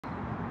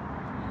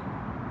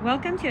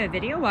Welcome to a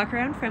video walk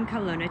around from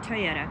Kelowna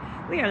Toyota.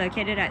 We are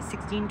located at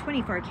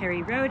 1624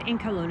 Carey Road in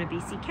Kelowna,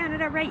 BC,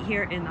 Canada, right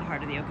here in the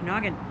heart of the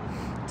Okanagan.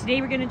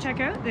 Today we're going to check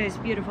out this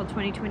beautiful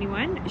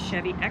 2021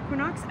 Chevy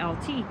Equinox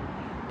LT.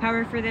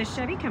 Power for this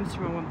Chevy comes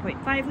from a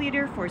 1.5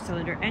 liter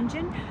 4-cylinder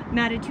engine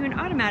matted to an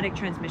automatic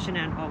transmission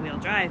and all-wheel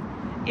drive.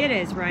 It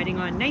is riding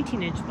on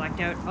 19-inch blacked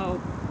out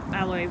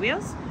alloy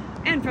wheels,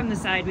 and from the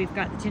side we've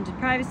got the tinted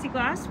privacy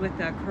glass with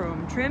the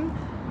chrome trim,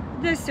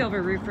 the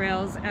silver roof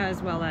rails,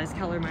 as well as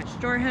color matched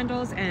door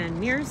handles and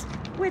mirrors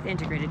with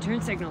integrated turn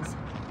signals.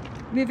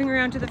 Moving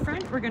around to the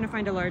front, we're going to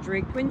find a large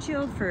rigged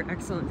windshield for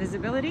excellent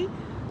visibility,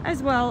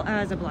 as well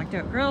as a blacked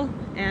out grille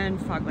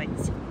and fog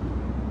lights.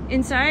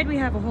 Inside we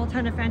have a whole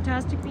ton of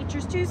fantastic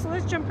features too, so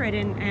let's jump right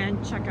in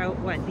and check out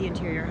what the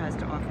interior has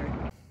to offer.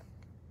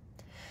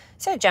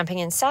 So jumping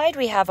inside,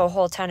 we have a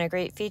whole ton of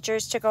great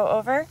features to go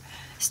over.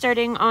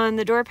 Starting on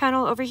the door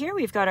panel over here,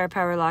 we've got our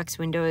power locks,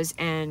 windows,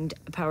 and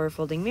power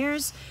folding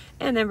mirrors.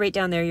 And then right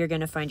down there, you're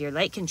going to find your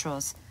light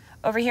controls.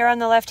 Over here on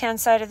the left-hand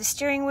side of the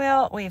steering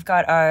wheel, we've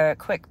got our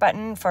quick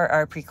button for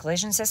our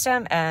pre-collision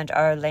system and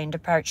our lane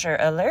departure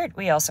alert.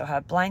 We also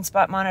have blind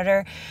spot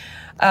monitor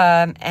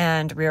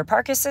and rear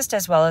park assist,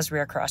 as well as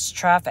rear cross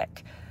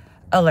traffic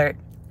alert.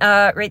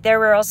 Right there,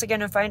 we're also going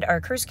to find our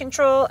cruise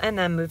control, and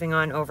then moving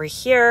on over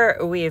here,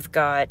 we've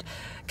got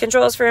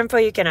controls for info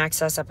you can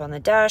access up on the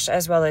dash,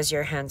 as well as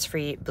your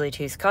hands-free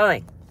Bluetooth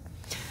calling.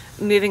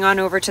 Moving on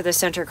over to the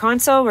center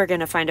console, we're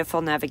going to find a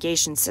full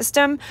navigation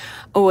system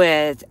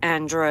with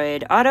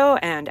Android Auto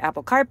and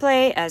Apple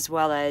CarPlay, as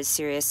well as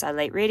Sirius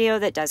satellite radio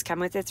that does come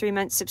with a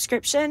 3-month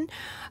subscription,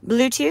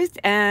 Bluetooth,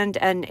 and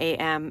an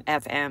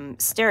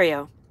AM/FM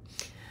stereo.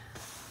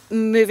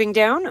 Moving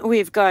down,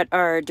 we've got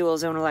our dual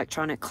zone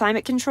electronic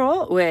climate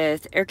control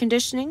with air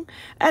conditioning,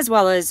 as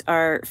well as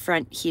our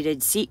front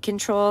heated seat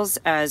controls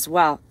as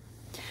well.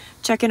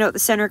 Checking out the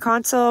center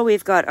console,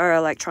 we've got our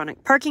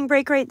electronic parking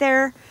brake right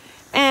there.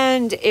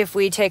 And if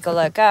we take a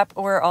look up,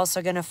 we're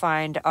also going to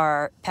find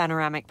our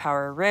panoramic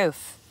power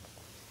roof.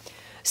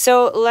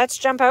 So let's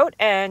jump out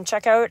and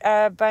check out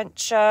a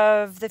bunch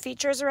of the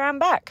features around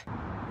back.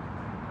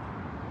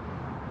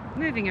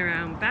 Moving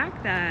around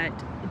back, that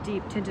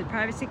deep tinted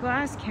privacy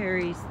glass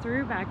carries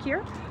through back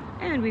here,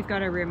 and we've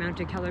got our rear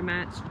mounted color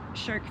matched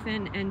shark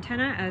fin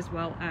antenna, as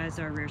well as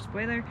our rear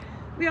spoiler.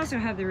 We also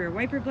have the rear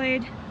wiper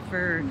blade,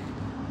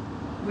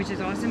 which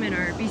is awesome in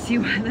our BC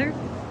weather.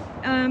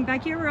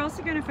 Back here we're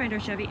also going to find our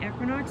Chevy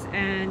Equinox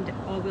and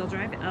all-wheel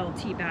drive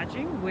LT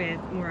badging with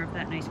more of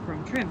that nice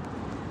chrome trim.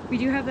 We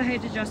do have the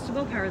height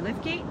adjustable power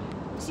liftgate,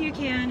 so you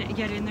can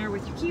get in there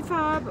with your key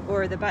fob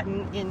or the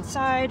button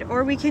inside,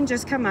 or we can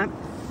just come up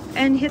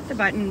and hit the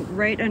button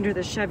right under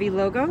the Chevy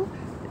logo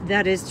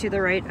that is to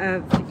the right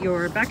of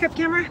your backup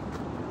camera,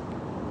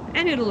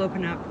 and it'll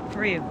open up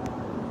for you.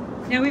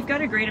 Now we've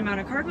got a great amount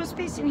of cargo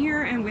space in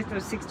here, and with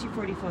those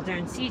 60/40 fold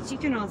down seats, you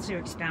can also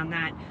expand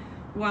that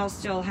while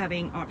still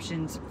having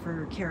options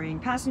for carrying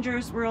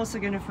passengers. We're also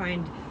going to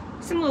find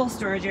some little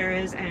storage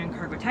areas and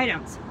cargo tie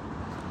downs.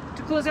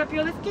 To close up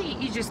your liftgate,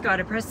 you just got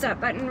to press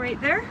that button right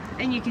there,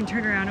 and you can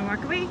turn around and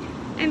walk away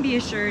and be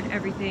assured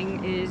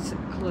everything is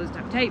closed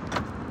up tight.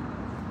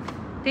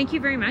 Thank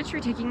you very much for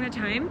taking the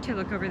time to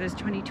look over this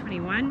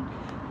 2021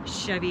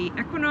 Chevy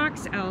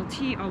Equinox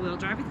LT all-wheel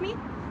drive with me.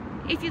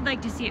 If you'd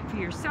like to see it for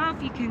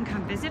yourself, you can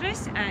come visit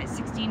us at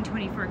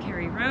 1624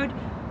 Carey Road,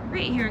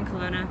 right here in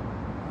Kelowna.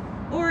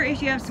 Or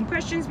if you have some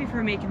questions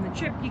before making the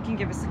trip, you can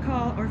give us a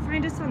call or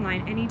find us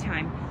online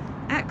anytime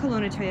at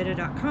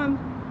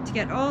KelownaToyota.com to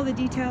get all the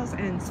details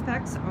and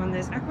specs on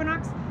this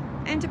Equinox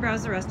and to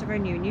browse the rest of our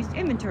new and used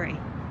inventory.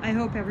 I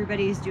hope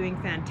everybody is doing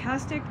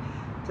fantastic.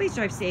 Please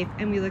drive safe,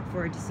 and we look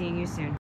forward to seeing you soon.